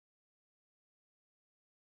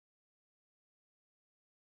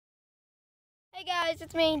Hey guys,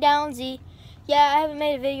 it's me, Downsy. Yeah, I haven't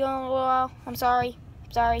made a video in a while. I'm sorry.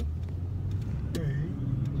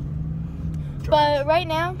 But right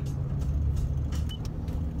now,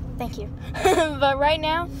 thank you. But right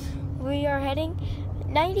now, we are heading.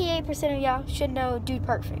 98% of y'all should know Dude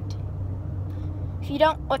Perfect. If you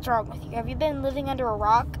don't, what's wrong with you? Have you been living under a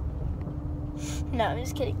rock? No, I'm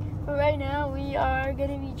just kidding. But right now, we are going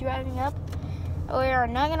to be driving up. We are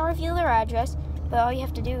not going to reveal their address, but all you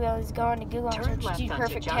have to do is go onto Google and search Dude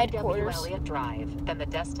Perfect headquarters. W. Elliott Drive, then the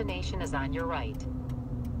destination is on your right.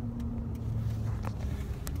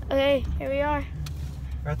 Okay, here we are.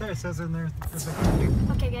 Right there, it says in there.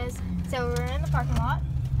 Okay, guys, so we're in the parking lot.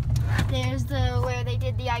 There's where they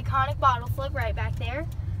did the iconic bottle flip right back there.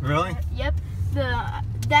 Really? Yep.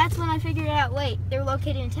 That's when I figured out. Wait, they're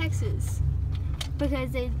located in Texas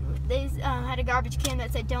because they had a garbage can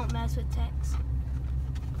that said "Don't mess with Tex."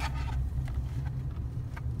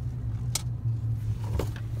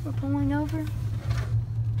 We're pulling over.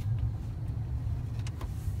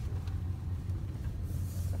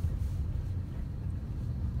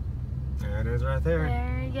 There it is right there.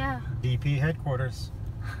 There you go. DP headquarters.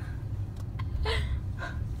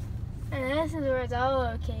 And this is where it's all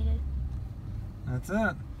located. That's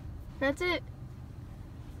it. That's it.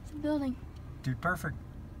 It's a building. Dude Perfect.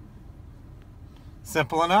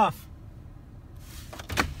 Simple enough.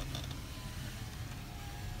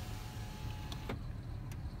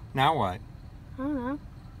 Now what? I don't know.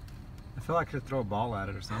 I feel like I should throw a ball at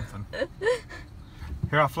it or something.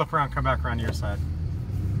 Here, I'll flip around, come back around to your side.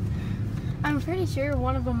 I'm pretty sure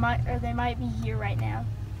one of them they might be here right now.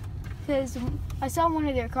 Because I saw one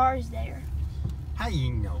of their cars there. How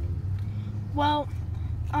you know? Well,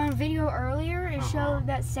 on a video earlier, it showed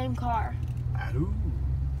that same car. Ooh.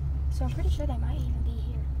 So I'm pretty sure they might even be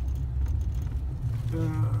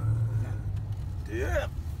here. Yeah.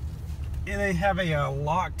 And they have a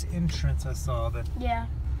locked entrance. I saw that. Yeah.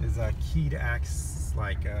 Is a key to access,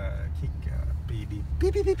 like key beep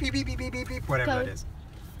beep beep beep beep beep beep beep beep beep, whatever Code. it is.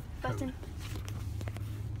 Button.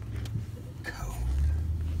 Code.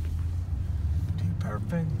 Dude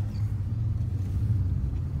Perfect.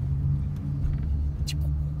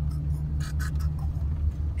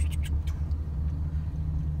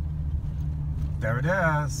 There it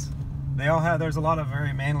is. They all have. There's a lot of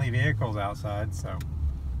very manly vehicles outside, so.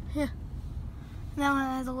 Yeah. That one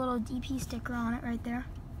has a little DP sticker on it right there.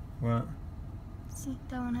 What? See,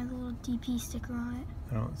 that one has a little DP sticker on it.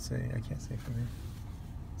 I don't see. I can't see from here.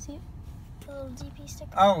 See it? The little DP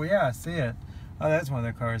sticker. Oh yeah, I see it. Oh, that's one of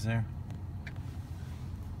their cars there.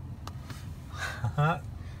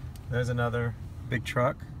 There's another big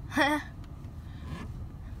truck.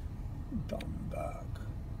 Dumb dog.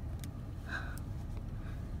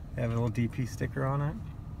 They have a little DP sticker on it.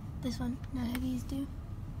 This one, no heavies do.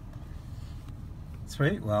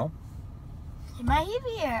 Sweet. Well, It might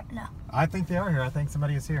be here. No. I think they are here. I think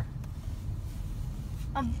somebody is here.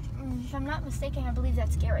 If I'm not mistaken, I believe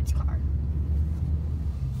that's Garrett's car.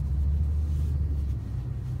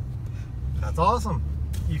 That's awesome.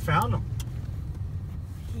 You found them.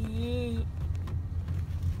 Yeah.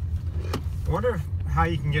 I wonder how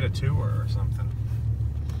you can get a tour or something.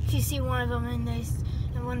 If you see one of them and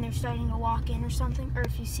when they're starting to walk in or something, or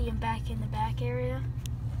if you see them back in the back area.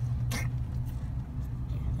 Yeah,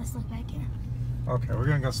 let's look back here. Okay, we're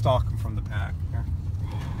gonna go stalk them from the back. Here.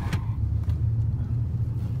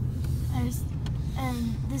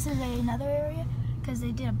 And this is another area because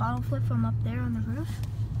they did a bottle flip from up there on the roof.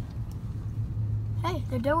 Hey,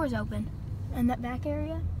 their door was open. And that back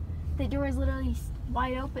area, the door is literally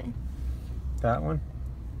wide open. That one?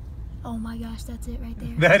 Oh my gosh, that's it right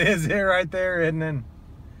there. That is it right there, isn't it?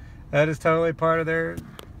 That is totally part of their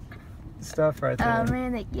stuff right there. Oh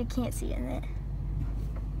man, you can't see in it.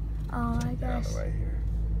 Oh my Get out of gosh. the way here.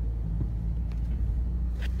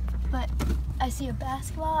 But I see a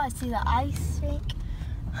basketball, I see the ice rink.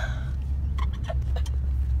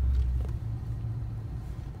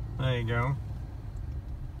 There you go.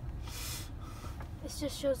 This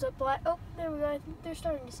just shows up black. Oh, there we go. I think they're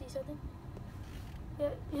starting to see something. Yeah,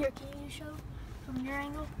 here, can you show from your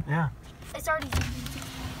angle? Yeah. It's already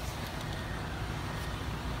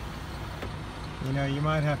You know, you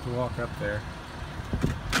might have to walk up there.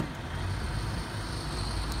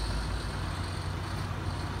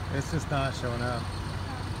 It's just not showing up.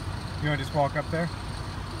 You want to just walk up there?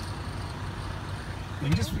 You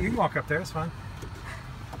can walk up there. It's fine.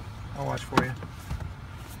 I'll watch for you.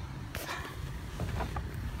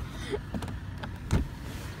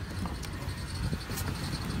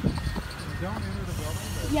 Don't enter the building.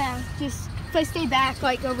 But... Yeah, just if I stay back,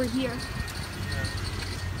 like over here.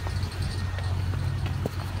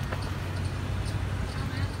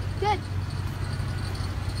 Good.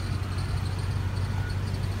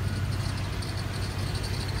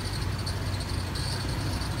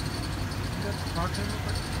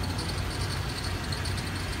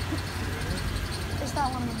 It's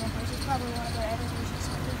not one of the members. It's probably one of their editors or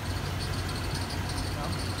something.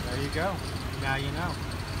 Well, there you go. Now you know.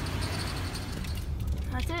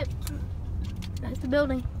 That's it. That's the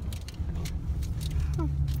building.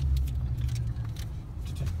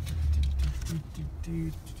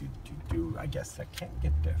 I guess I can't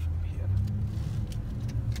get there from here.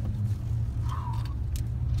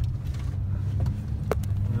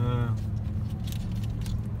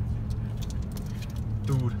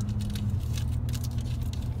 Dude.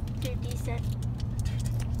 Dude, decent.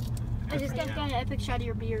 I just got an epic shot of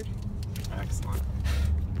your beard. Excellent.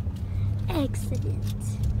 Excellent.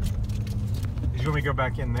 Did you want me to go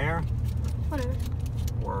back in there? Whatever.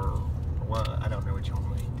 Or what? I don't know what you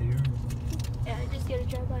want me to do. Yeah, just get a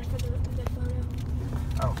drive by for the good photo.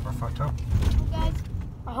 Oh, for a photo? Well, guys,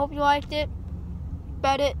 I hope you liked it.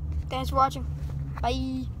 About it. Thanks for watching.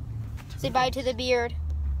 Bye. Say bye to the beard.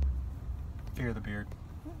 Fear the beard.